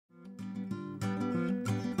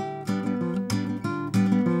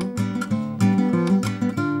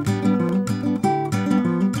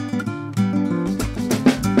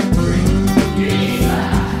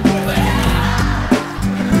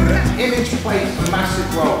image plays a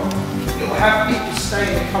massive role. It will have people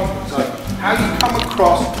stay in the comfort zone. How you come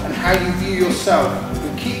across and how you view yourself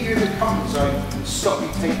will keep you in the comfort zone and stop you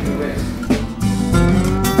taking a risk.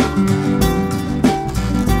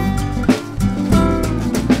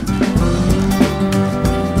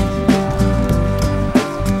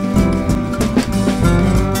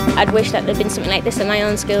 I'd wish that there'd been something like this at my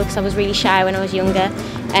own school because I was really shy when I was younger,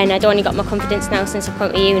 and I'd only got my confidence now since I've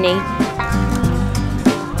come to uni.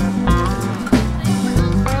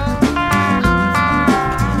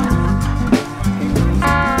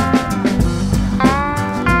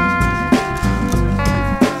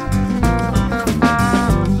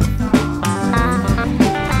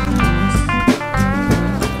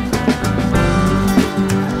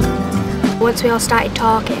 Once we all started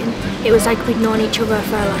talking, it was like we'd known each other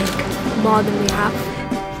for like more than we have.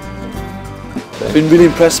 I've been really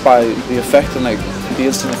impressed by the effect and like the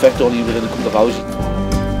instant effect only within a couple of hours.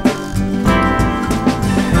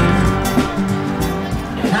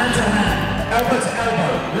 Hand to hand, elbow to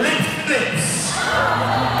elbow, lift lips.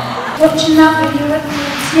 Watching that video, it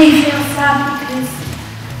makes me feel sad because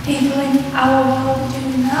people in our world are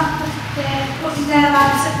doing that, but they're putting their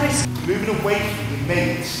lives at risk. Moving away from your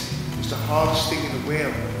mates is the hardest thing in the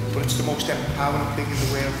world, but it's the most empowering thing in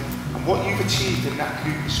the world. And what you've achieved in that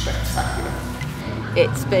group is spectacular.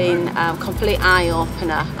 It's been a complete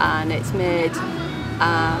eye-opener, and it's made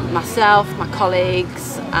myself, my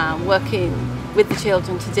colleagues, working with the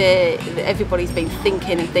children today, everybody's been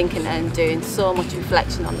thinking and doing so much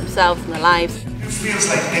reflection on themselves and their lives. It feels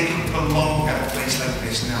like they can belong at a place like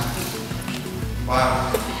this now.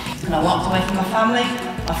 Wow. And I walked away from my family,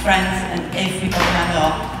 my friends and everybody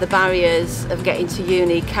I know. The barriers of getting to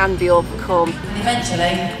uni can be overcome. And eventually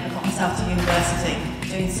I got myself to university,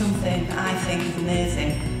 doing something I think is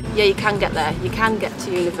amazing. Yeah, you can get there, you can get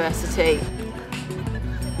to university.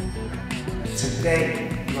 Today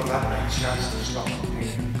you have that great chance to stop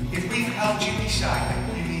thinking. If we've helped you decide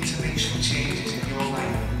that you need to make some changes in your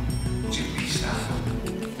life, would you please stand?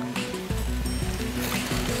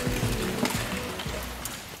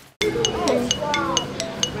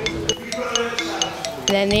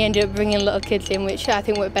 Then they ended up bringing little kids in, which I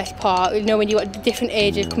think were the best part. You know, when you've got different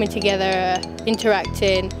ages coming together,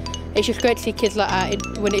 interacting, it's just great to see kids like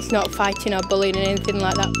that when it's not fighting or bullying and anything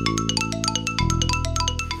like that.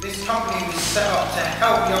 This company was set up to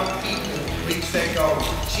help young people reach their goals,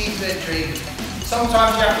 achieve their dreams.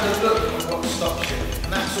 Sometimes you have to look at what stops you,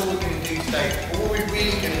 and that's all we're going to do today. All we're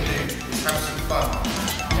really going to do is have some fun.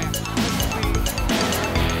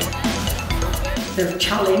 The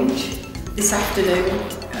challenge this afternoon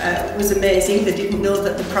was amazing. They didn't know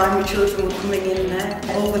that the primary children were coming in there.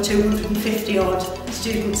 Over 250 odd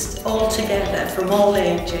students all together from all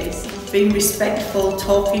ages, being respectful,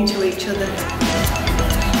 talking to each other.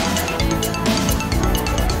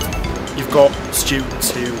 You've got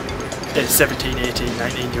students who are 17, 18,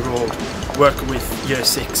 19-year-old working with year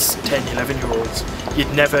 6, 10, 11-year-olds.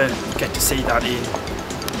 You'd never get to see that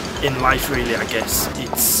in life really, I guess.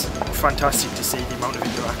 It's fantastic to see the amount of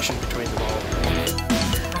interaction between them all.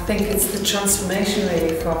 I think it's the transformation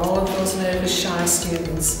really from all of those nervous, shy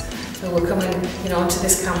students who were coming onto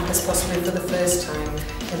this campus possibly for the first time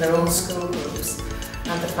in their own school groups,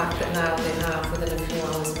 and the fact that now they have within a few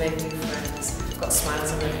hours made new friends, got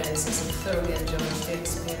smiles on their faces and thoroughly enjoyed the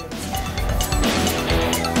experience.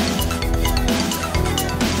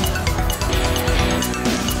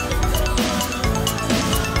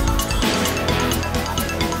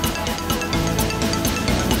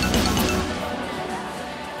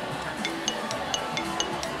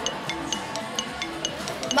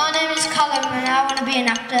 My name is Callum and I want to be an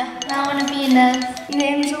actor. And I want to be a nurse. My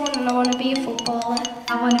name is Owen and I want to be a footballer.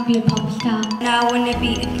 I want to be a pop star. And I want to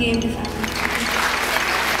be a game designer.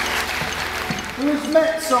 Who's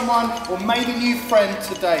met someone or made a new friend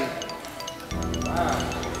today? Wow,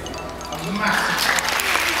 that's massive.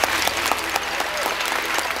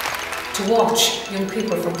 To watch young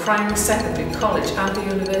people from primary, secondary, college and the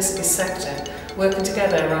university sector working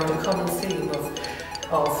together around a common theme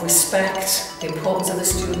of respect, the importance of the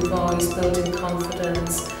student voice, building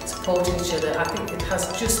confidence, supporting each other, I think it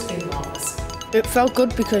has just been marvellous. It felt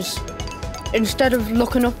good because instead of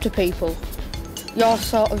looking up to people, you're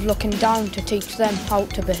sort of looking down to teach them how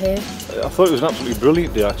to behave. I thought it was an absolutely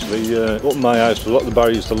brilliant day actually. Opened my eyes to a lot of the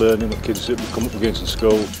barriers to learning that kids come up against in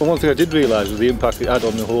school. And one thing I did realise was the impact it had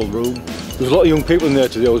on the whole room. There was a lot of young people in there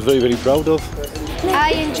today I was very, very proud of.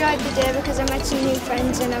 I enjoyed the day because I met some new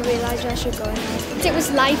friends and I realised I should go in there. It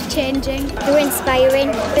was life-changing. They were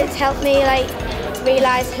inspiring. It's helped me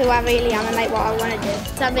realise who I really am and like what I want to do.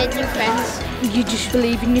 So I made new friends. You just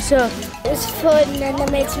believe in yourself. It was fun and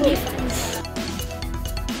I made some new friends.